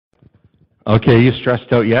Okay, you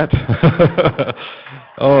stressed out yet?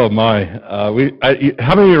 Oh my!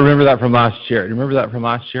 How many of you remember that from last year? Do you remember that from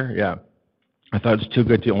last year? Yeah. I thought it's too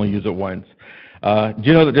good to only use it once. Do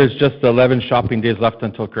you know that there's just 11 shopping days left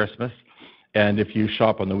until Christmas? And if you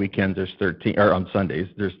shop on the weekends, there's 13, or on Sundays,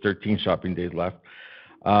 there's 13 shopping days left.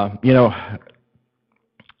 So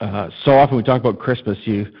often we talk about Christmas,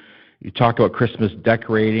 you talk about Christmas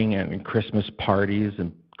decorating and Christmas parties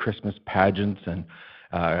and Christmas pageants and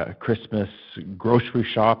Christmas grocery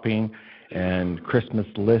shopping and Christmas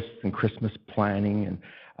lists and Christmas planning, and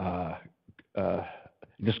it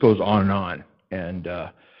just goes on and on. And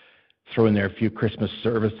throw in there a few Christmas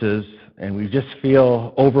services, and we just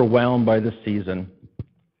feel overwhelmed by the season.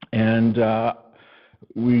 And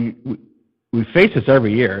we face this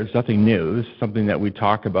every year. It's nothing new. It's something that we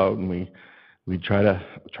talk about, and we try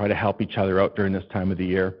to help each other out during this time of the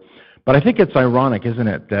year. But I think it's ironic, isn't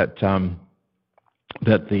it, that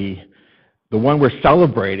that the one we're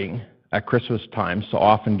celebrating at Christmas time so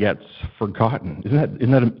often gets forgotten.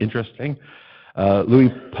 Isn't that interesting? Louis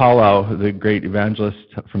Palau, the great evangelist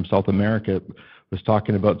from South America, was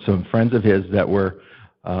talking about some friends of his that were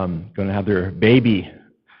going to have their baby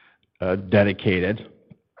dedicated.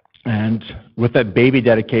 And with that baby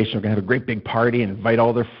dedication, we're going to have a great big party and invite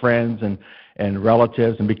all their friends and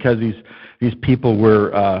relatives. And because these people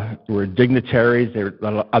were dignitaries,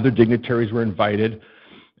 other dignitaries were invited.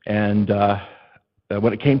 And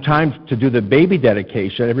when it came time to do the baby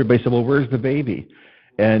dedication, everybody said, "Well, where's the baby?"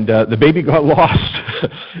 And the baby got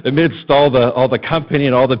lost amidst all the company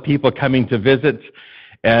and all the people coming to visit.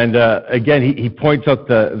 And again, he points out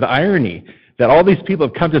the irony that all these people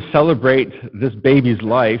have come to celebrate this baby's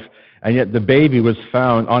life, and yet the baby was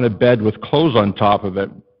found on a bed with clothes on top of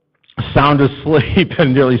it, sound asleep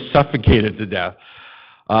and nearly suffocated to death.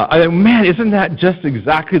 I think, man, isn't that just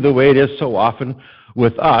exactly the way it is so often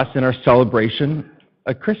with us in our celebration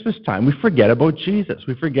at Christmas time? We forget about Jesus.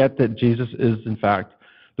 We forget that Jesus is, in fact,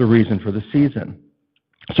 the reason for the season.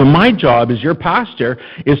 So my job as your pastor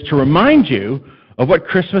is to remind you of what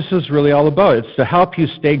Christmas is really all about. It's to help you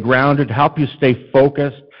stay grounded, help you stay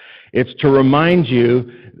focused. It's to remind you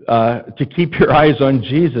to keep your eyes on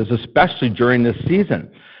Jesus, especially during this season.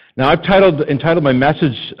 Now, I've entitled my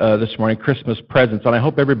message this morning, Christmas Presents, and I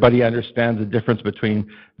hope everybody understands the difference between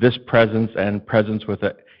this presents and presents with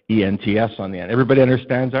a E-N-T-S on the end. Everybody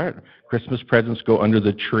understands that? Christmas presents go under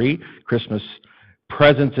the tree. Christmas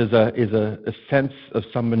presence is a sense of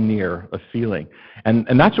someone near, a feeling.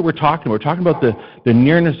 And that's what we're talking about. We're talking about the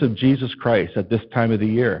nearness of Jesus Christ at this time of the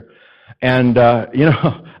year. And,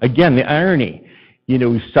 again, the irony,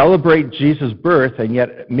 we celebrate Jesus' birth, and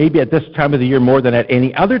yet maybe at this time of the year more than at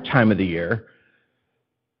any other time of the year,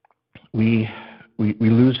 we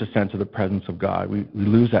lose the sense of the presence of God. We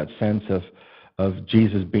lose that sense of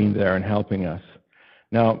Jesus being there and helping us.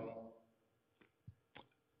 Now,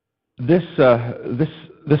 this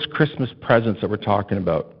Christmas presence that we're talking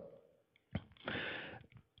about,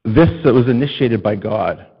 this was initiated by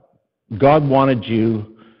God. God wanted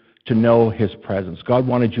you to know His presence. God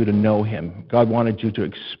wanted you to know Him. God wanted you to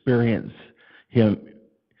experience Him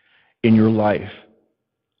in your life.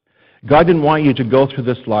 God didn't want you to go through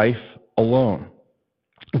this life alone.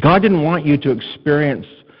 God didn't want you to experience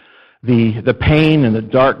the pain and the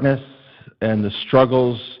darkness and the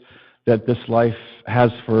struggles that this life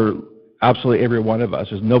has for absolutely every one of us.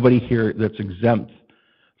 There's nobody here that's exempt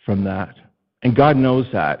from that. And God knows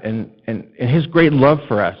that. And His great love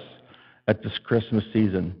for us at this Christmas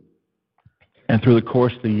season and through the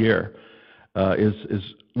course of the year is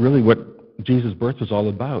really what Jesus' birth is all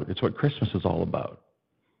about. It's what Christmas is all about.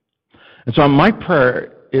 And so my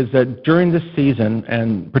prayer is that during this season,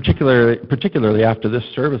 and particularly after this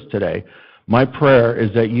service today, my prayer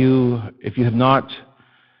is that if you have not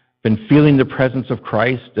been feeling the presence of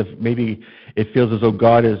Christ, if maybe it feels as though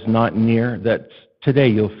God is not near, that today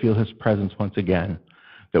you'll feel His presence once again.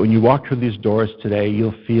 That when you walk through these doors today,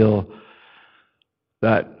 you'll feel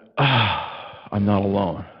that, I'm not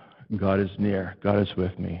alone. God is near. God is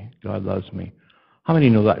with me. God loves me. How many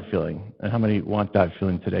know that feeling? And how many want that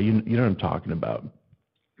feeling today? You know what I'm talking about.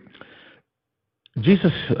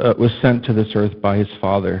 Jesus was sent to this earth by His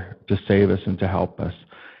Father to save us and to help us.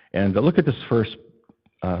 And look at this first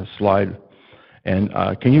slide. And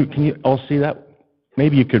can you all see that?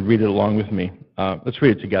 Maybe you could read it along with me. Let's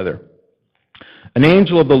read it together. An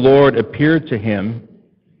angel of the Lord appeared to him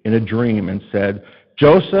in a dream and said,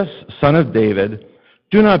 "Joseph, son of David,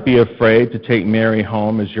 do not be afraid to take Mary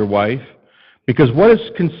home as your wife, because what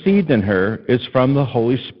is conceived in her is from the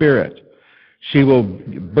Holy Spirit. She will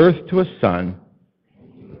give birth to a son,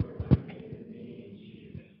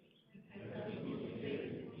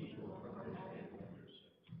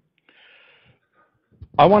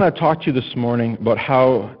 I want to talk to you this morning about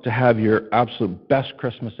how to have your absolute best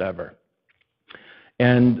Christmas ever.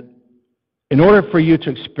 And in order for you to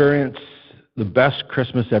experience the best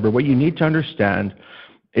Christmas ever, what you need to understand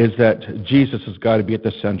is that Jesus has got to be at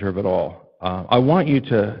the center of it all. I want you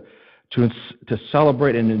to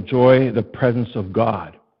celebrate and enjoy the presence of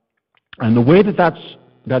God. And the way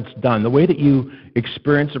that's done, the way that you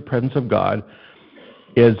experience the presence of God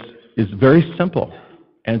is very simple.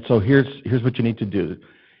 And so here's what you need to do.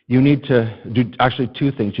 You need to do actually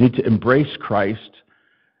two things. You need to embrace Christ.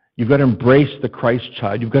 You've got to embrace the Christ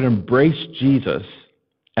child. You've got to embrace Jesus.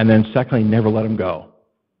 And then secondly, never let him go.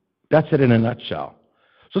 That's it in a nutshell.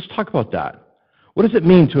 So let's talk about that. What does it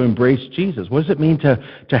mean to embrace Jesus? What does it mean to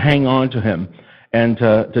hang on to him and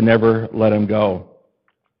to never let him go?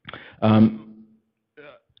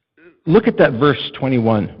 Look at that verse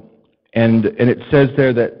 21. And it says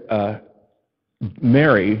there that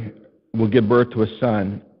Mary will give birth to a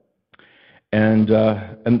son, and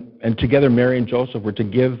together Mary and Joseph were to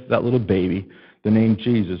give that little baby the name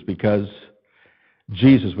Jesus because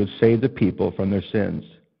Jesus would save the people from their sins.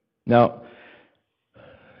 Now,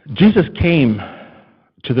 Jesus came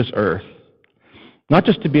to this earth not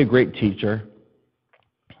just to be a great teacher.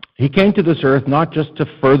 He came to this earth not just to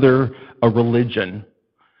further a religion.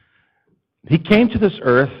 He came to this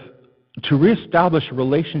earth to reestablish a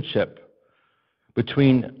relationship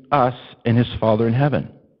between us and his Father in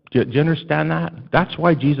heaven. Do you understand that? That's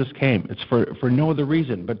why Jesus came. It's for no other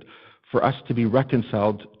reason but for us to be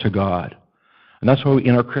reconciled to God. And that's why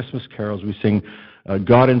in our Christmas carols we sing,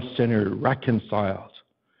 God and sinner reconciled.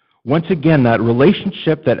 Once again, that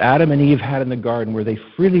relationship that Adam and Eve had in the garden where they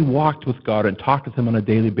freely walked with God and talked with him on a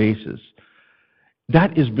daily basis,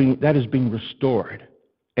 that is being restored.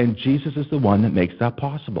 And Jesus is the one that makes that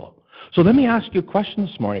possible. So let me ask you a question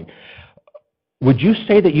this morning. Would you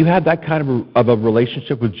say that you have that kind of a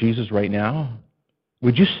relationship with Jesus right now?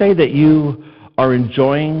 Would you say that you are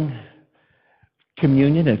enjoying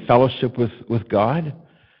communion and fellowship with God?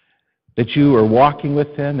 That you are walking with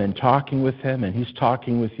him and talking with him and he's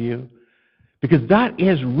talking with you? Because that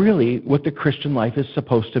is really what the Christian life is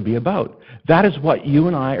supposed to be about. That is what you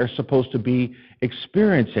and I are supposed to be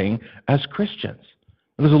experiencing as Christians.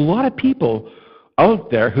 And there's a lot of people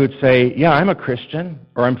out there who would say, yeah, I'm a Christian,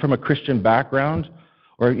 or I'm from a Christian background,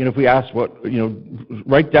 or if we ask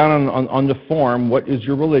write down on the form, what is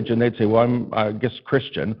your religion? They'd say, well, I'm, I guess,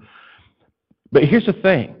 Christian. But here's the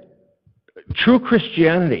thing. True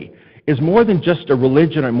Christianity is more than just a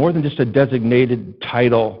religion, or more than just a designated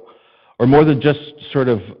title, or more than just sort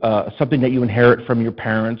of something that you inherit from your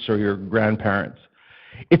parents or your grandparents.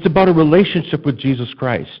 It's about a relationship with Jesus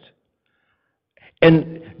Christ.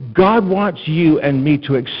 And God wants you and me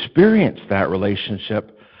to experience that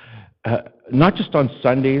relationship, not just on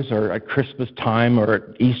Sundays or at Christmas time or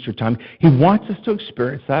at Easter time. He wants us to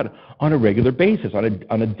experience that on a regular basis,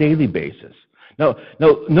 on a daily basis. Now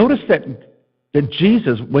notice that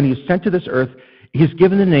Jesus, when he was sent to this earth, he's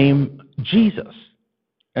given the name Jesus.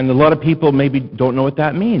 And a lot of people maybe don't know what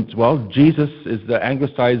that means. Well, Jesus is the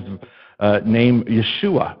anglicized name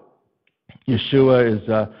Yeshua.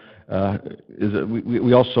 Yeshua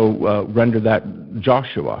we also render that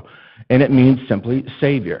Joshua, and it means simply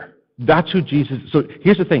Savior. That's who Jesus is. So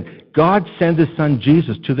here's the thing. God sends his son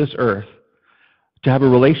Jesus to this earth to have a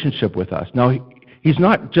relationship with us. Now, he's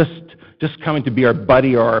not just coming to be our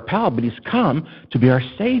buddy or our pal, but he's come to be our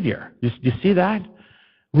Savior. You see that?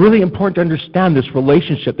 Really important to understand this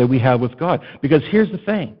relationship that we have with God. Because here's the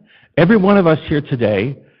thing. Every one of us here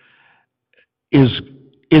today is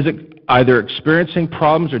either experiencing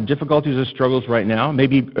problems or difficulties or struggles right now,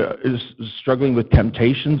 maybe is struggling with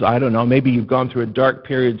temptations, I don't know. Maybe you've gone through a dark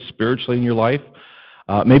period spiritually in your life.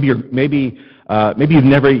 Maybe you've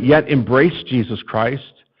never yet embraced Jesus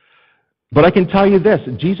Christ. But I can tell you this,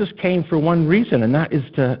 Jesus came for one reason, and that is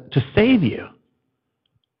to save you,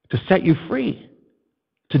 to set you free,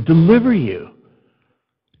 to deliver you,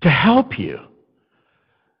 to help you,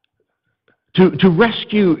 to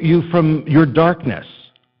rescue you from your darkness,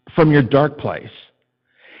 from your dark place.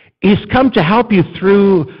 He's come to help you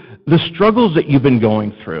through the struggles that you've been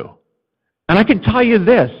going through. And I can tell you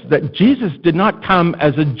this, that Jesus did not come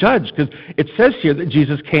as a judge, because it says here that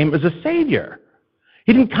Jesus came as a Savior.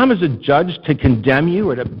 He didn't come as a judge to condemn you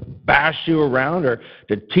or to bash you around or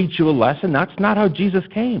to teach you a lesson. That's not how Jesus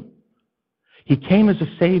came. He came as a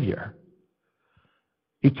Savior.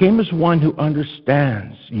 He came as one who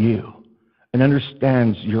understands you and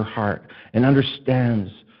understands your heart and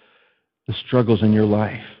understands the struggles in your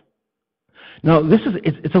life. Now,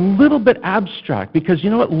 it's a little bit abstract because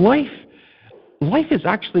you know what? Life is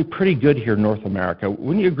actually pretty good here in North America.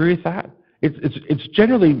 Wouldn't you agree with that? It's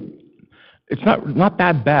generally, it's not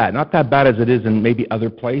that bad, not that bad as it is in maybe other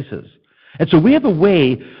places. And so we have a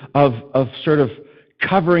way of sort of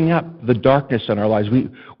covering up the darkness in our lives.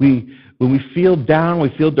 When we feel down, we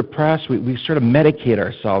feel depressed, we sort of medicate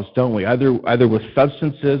ourselves, don't we? Either with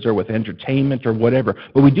substances or with entertainment or whatever.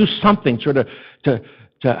 But we do something sort of to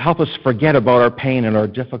help us forget about our pain and our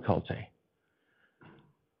difficulty.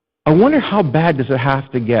 I wonder how bad does it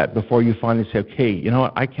have to get before you finally say, okay, you know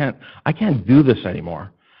what, I can't do this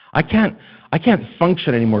anymore. I can't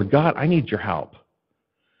function anymore. God, I need your help.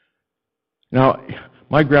 Now,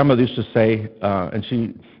 my grandmother used to say, and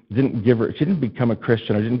she didn't become a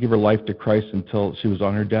Christian, or didn't give her life to Christ until she was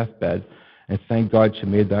on her deathbed, and thank God she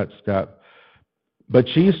made that step. But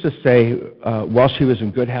she used to say, while she was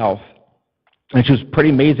in good health, and she was a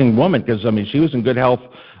pretty amazing woman, because, I mean, she was in good health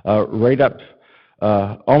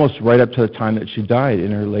almost right up to the time that she died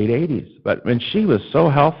in her late 80s. But when she was so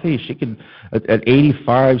healthy, she could, at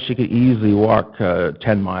 85, she could easily walk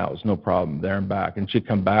 10 miles, no problem, there and back. And she'd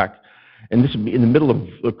come back, and this would be in the middle of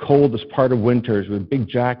the coldest part of winters with a big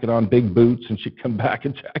jacket on, big boots, and she'd come back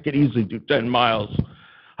and say, I could easily do 10 miles.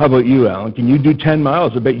 How about you, Alan? Can you do 10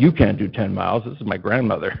 miles? I bet you can't do 10 miles. This is my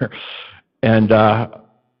grandmother. And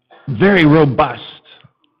very robust.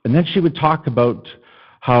 And then she would talk about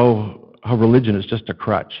how religion is just a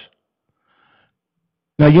crutch.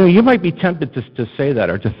 Now, you might be tempted to say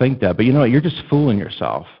that or to think that, but you know what? You're just fooling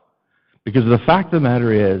yourself. Because the fact of the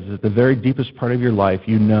matter is, at the very deepest part of your life,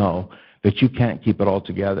 you know that you can't keep it all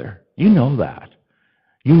together. You know that.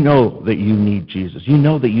 You know that you need Jesus. You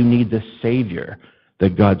know that you need this Savior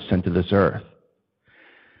that God sent to this earth.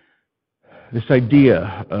 This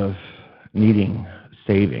idea of needing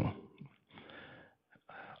saving.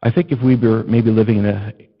 I think if we were maybe living in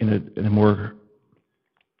a more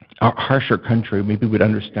harsher country, maybe we'd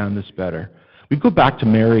understand this better. We go back to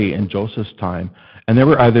Mary and Joseph's time, and there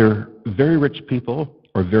were either very rich people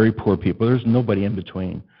or very poor people. There's nobody in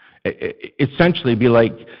between. Essentially, it'd be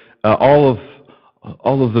like all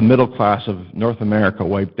of the middle class of North America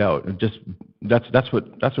wiped out. That's what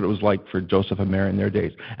it was like for Joseph and Mary in their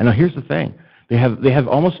days. And now here's the thing: they have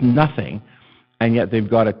almost nothing, and yet they've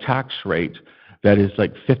got a tax rate that is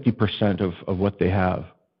like 50% of what they have.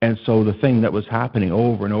 And so the thing that was happening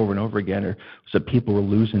over and over and over again was that people were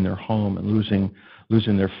losing their home and losing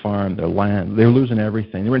their farm, their land. They were losing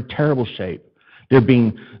everything. They were in terrible shape. They're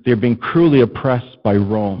being cruelly oppressed by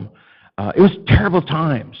Rome. It was terrible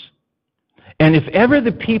times. And if ever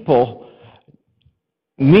the people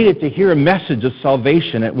needed to hear a message of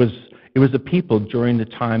salvation, it was the people during the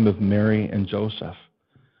time of Mary and Joseph.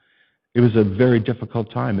 It was a very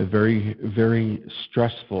difficult time, a very, very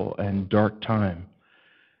stressful and dark time.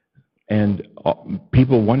 And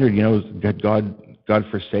people wondered, has God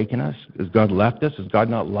forsaken us? Has God left us? Has God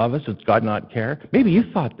not love us? Does God not care? Maybe you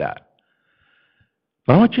thought that.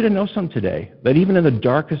 But I want you to know something today, that even in the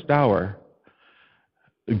darkest hour,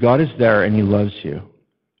 God is there and He loves you.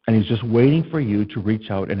 And He's just waiting for you to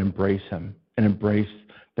reach out and embrace Him and embrace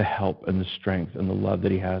the help and the strength and the love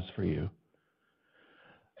that He has for you.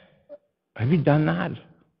 Have you done that?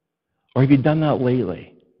 Or have you done that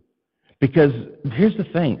lately? Because here's the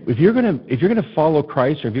thing. If you're going to follow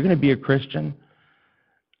Christ, or if you're going to be a Christian,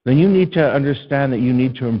 then you need to understand that you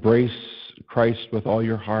need to embrace Christ with all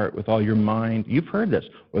your heart, with all your mind. You've heard this,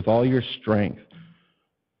 with all your strength.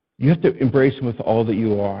 You have to embrace Him with all that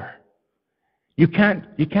you are. You can't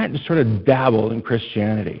just sort of dabble in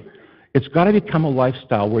Christianity. It's got to become a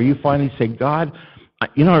lifestyle where you finally say, God,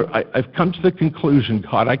 I've come to the conclusion,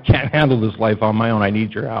 God, I can't handle this life on my own. I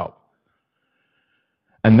need your help.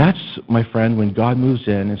 And that's, my friend, when God moves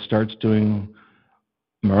in and starts doing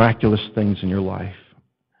miraculous things in your life.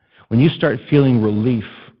 When you start feeling relief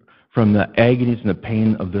from the agonies and the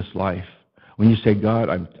pain of this life. When you say,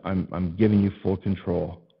 God, I'm giving you full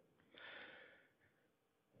control.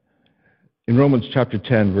 In Romans chapter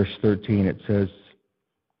 10, verse 13, it says,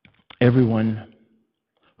 everyone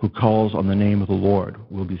who calls on the name of the Lord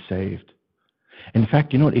will be saved. In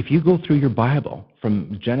fact, you know what? If you go through your Bible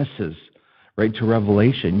from Genesis right to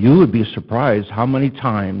Revelation, you would be surprised how many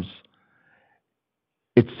times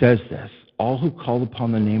it says this. All who call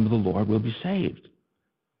upon the name of the Lord will be saved.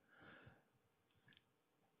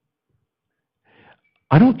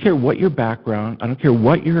 I don't care what your background, I don't care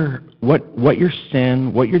what your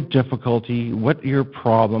sin, what your difficulty, what your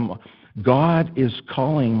problem, God is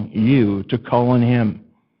calling you to call on Him.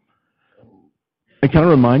 I kind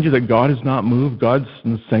of remind you that God has not moved. God's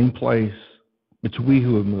in the same place. It's we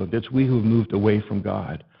who have moved. It's we who have moved away from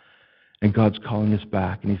God. And God's calling us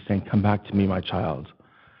back, and He's saying, come back to me, my child.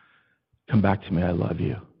 Come back to me, I love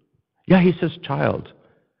you. Yeah, He says child,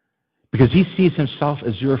 Because he sees himself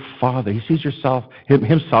as your Father. He sees himself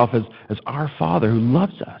as our Father who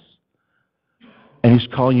loves us. And he's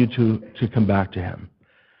calling you to come back to him.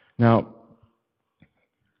 Now,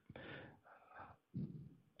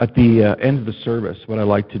 at the end of the service, what I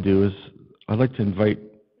like to do is I'd like to invite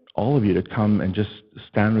all of you to come and just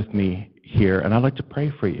stand with me here, and I'd like to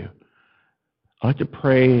pray for you. I'd like to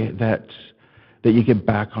pray that you get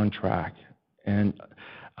back on track. And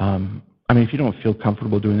if you don't feel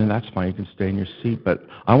comfortable doing that, that's fine. You can stay in your seat. But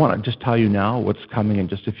I want to just tell you now what's coming in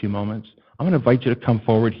just a few moments. I'm going to invite you to come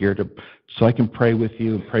forward here so I can pray with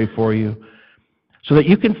you and pray for you, so that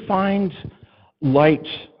you can find light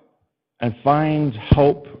and find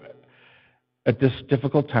hope at this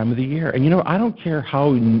difficult time of the year. And I don't care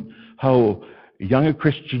how young a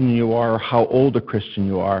Christian you are or how old a Christian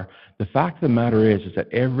you are. The fact of the matter is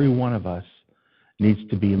that every one of us needs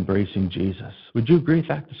to be embracing Jesus. Would you agree with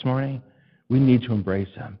that this morning? We need to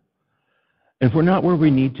embrace him. And if we're not where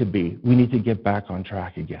we need to be, we need to get back on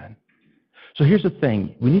track again. So here's the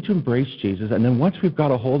thing. We need to embrace Jesus, and then once we've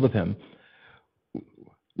got a hold of him,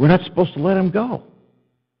 we're not supposed to let him go.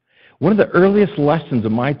 One of the earliest lessons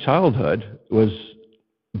of my childhood was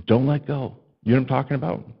don't let go. You know what I'm talking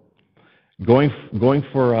about? Going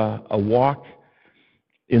for a walk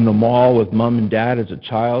in the mall with Mom and Dad as a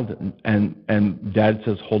child, and Dad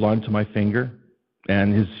says, hold on to my finger.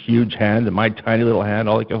 And his huge hand and my tiny little hand,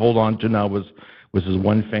 all I could hold on to now was his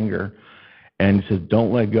one finger. And he says,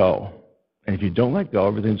 don't let go. And if you don't let go,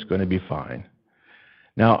 everything's going to be fine.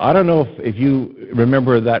 Now, I don't know if you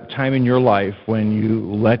remember that time in your life when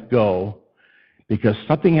you let go because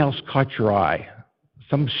something else caught your eye,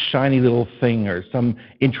 some shiny little thing or some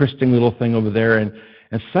interesting little thing over there, and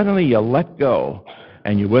suddenly you let go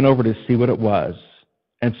and you went over to see what it was.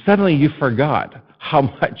 And suddenly you forgot how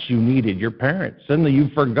much you needed your parents. Suddenly you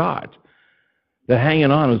forgot that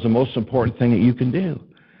hanging on was the most important thing that you can do.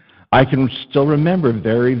 I can still remember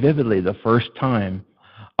very vividly the first time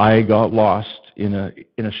I got lost in a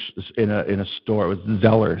store. It was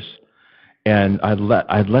Zellers, and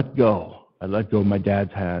I'd let go. I let go of my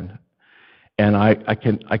dad's hand, and I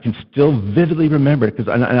can still vividly remember it because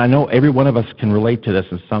I know every one of us can relate to this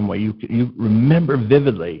in some way. You remember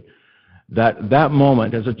vividly that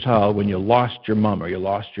moment as a child when you lost your mom or you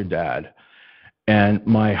lost your dad. And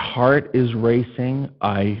my heart is racing.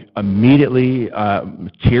 I immediately,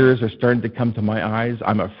 tears are starting to come to my eyes.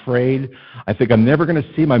 I'm afraid. I think I'm never going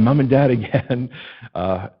to see my mom and dad again.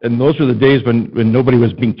 And those were the days when nobody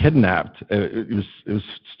was being kidnapped. It was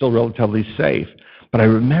still relatively safe. But I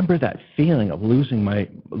remember that feeling of losing my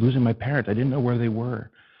parents. I didn't know where they were.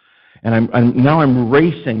 And now I'm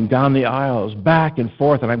racing down the aisles, back and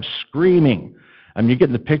forth, and I'm screaming. You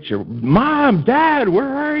get the picture. Mom, Dad, where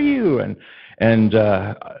are you? And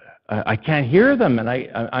I can't hear them, and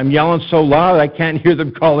I'm yelling so loud I can't hear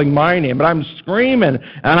them calling my name, but I'm screaming,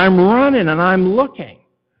 and I'm running, and I'm looking.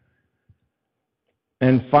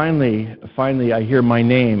 And finally, I hear my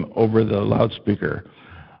name over the loudspeaker.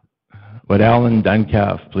 Would Alan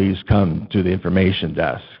Duncalf please come to the information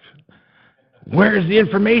desk? Where's the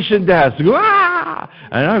information desk? Ah!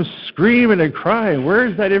 And I'm screaming and crying.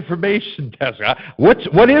 Where's that information desk?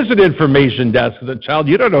 What is an information desk? As a child,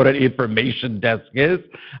 you don't know what an information desk is.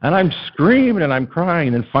 And I'm screaming and I'm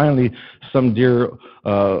crying. And then finally, some dear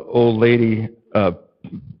old lady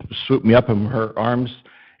swooped me up in her arms,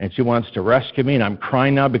 and she wants to rescue me. And I'm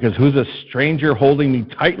crying now because who's a stranger holding me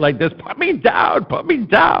tight like this? Put me down, put me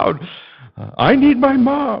down. I need my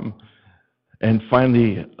mom. And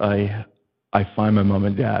finally, I find my mom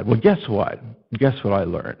and dad. Well, guess what? Guess what I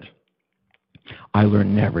learned? I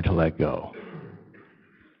learned never to let go.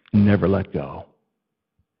 Never let go.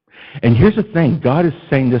 And here's the thing. God is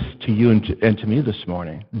saying this to you and to me this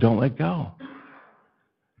morning. Don't let go.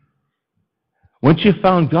 Once you've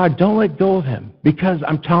found God, don't let go of him. Because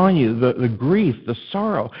I'm telling you, the grief, the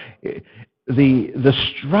sorrow, the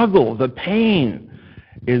struggle, the pain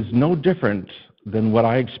is no different than what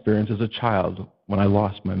I experienced as a child when I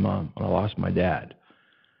lost my mom, when I lost my dad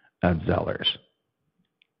at Zellers.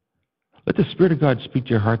 Let the Spirit of God speak to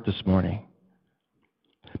your heart this morning.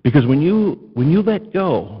 Because when you let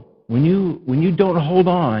go, when you don't hold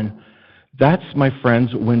on, that's, my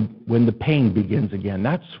friends, when the pain begins again.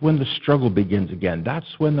 That's when the struggle begins again. That's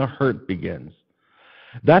when the hurt begins.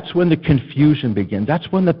 That's when the confusion begins.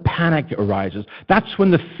 That's when the panic arises. That's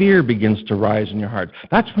when the fear begins to rise in your heart.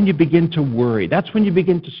 That's when you begin to worry. That's when you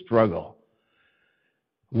begin to struggle.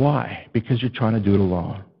 Why? Because you're trying to do it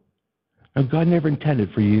alone. Now, God never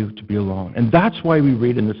intended for you to be alone. And that's why we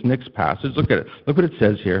read in this next passage. Look at it. Look what it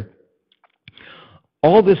says here.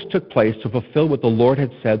 All this took place to fulfill what the Lord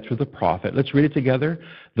had said through the prophet. Let's read it together.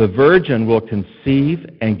 The virgin will conceive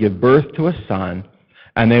and give birth to a son,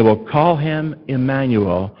 and they will call him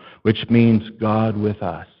Emmanuel, which means God with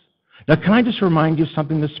us. Now, can I just remind you of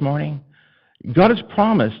something this morning? God has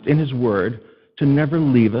promised in his word to never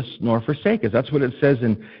leave us nor forsake us. That's what it says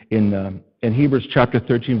in Hebrews chapter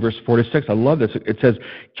 13, verse 4 to 6. I love this. It says,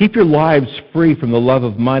 keep your lives free from the love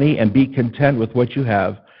of money and be content with what you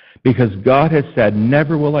have, because God has said,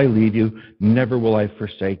 never will I leave you, never will I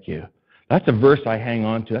forsake you. That's a verse I hang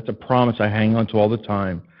on to. That's a promise I hang on to all the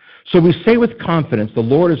time. So we say with confidence, the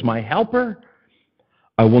Lord is my helper.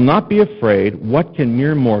 I will not be afraid. What can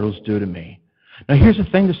mere mortals do to me? Now here's the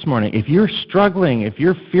thing this morning. If you're struggling, if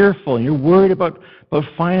you're fearful, and you're worried about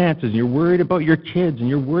finances, and you're worried about your kids, and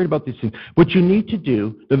you're worried about these things, what you need to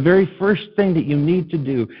do, the very first thing that you need to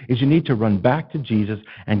do, is you need to run back to Jesus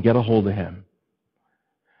and get a hold of him.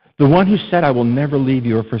 The one who said, I will never leave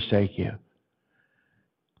you or forsake you.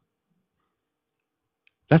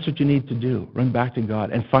 That's what you need to do. Run back to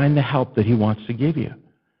God and find the help that he wants to give you.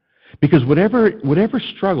 Because whatever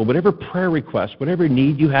struggle, whatever prayer request, whatever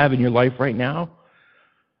need you have in your life right now,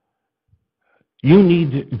 you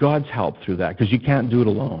need God's help through that, because you can't do it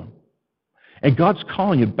alone. And God's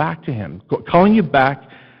calling you back to him, calling you back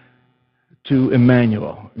to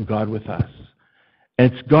Emmanuel, God with us.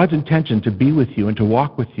 And it's God's intention to be with you and to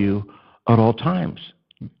walk with you at all times.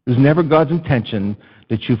 It was never God's intention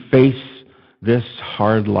that you face this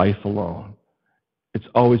hard life alone. It's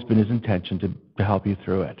always been his intention to help you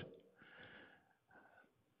through it.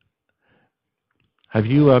 Have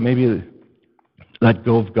you maybe let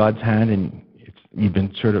go of God's hand and you've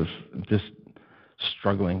been sort of just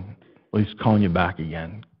struggling? Well, he's calling you back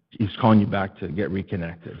again. He's calling you back to get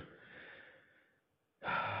reconnected.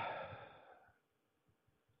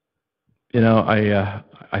 You know,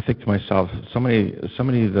 I think to myself, so many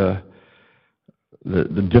of the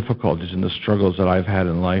difficulties and the struggles that I've had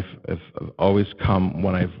in life have always come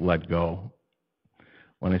when I've let go,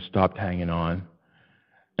 when I stopped hanging on.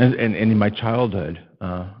 And in my childhood,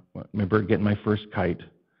 I remember getting my first kite.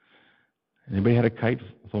 Anybody had a kite,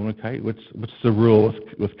 flown a kite? What's the rule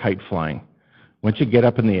with kite flying? Once you get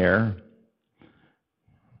up in the air,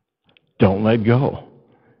 don't let go.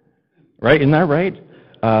 Right? Isn't that right?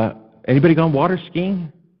 Anybody gone water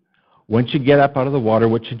skiing? Once you get up out of the water,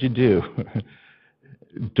 what should you do?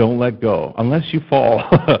 Don't let go. Unless you fall,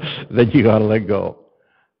 then you got to let go.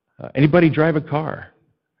 Anybody drive a car?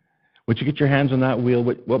 Once you get your hands on that wheel,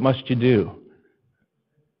 what must you do?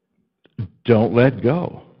 Don't let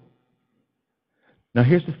go. Now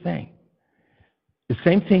here's the thing. The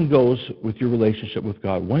same thing goes with your relationship with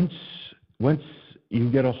God. Once you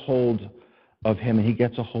get a hold of him and he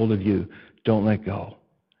gets a hold of you, don't let go.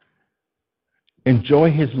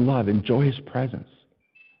 Enjoy his love. Enjoy his presence.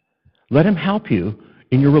 Let him help you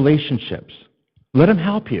in your relationships. Let him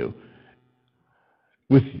help you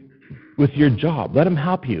with your job. Let him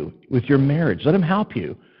help you with your marriage. Let him help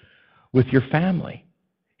you with your family.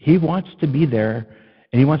 He wants to be there,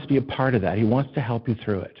 and he wants to be a part of that. He wants to help you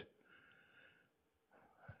through it.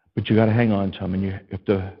 But you got to hang on to him, and you have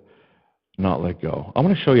to not let go. I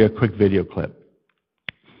want to show you a quick video clip.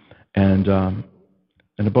 And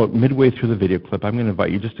about midway through the video clip, I'm going to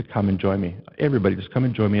invite you just to come and join me. Everybody, just come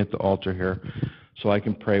and join me at the altar here so I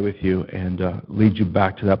can pray with you and lead you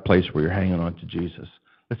back to that place where you're hanging on to Jesus.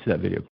 Let's see that video.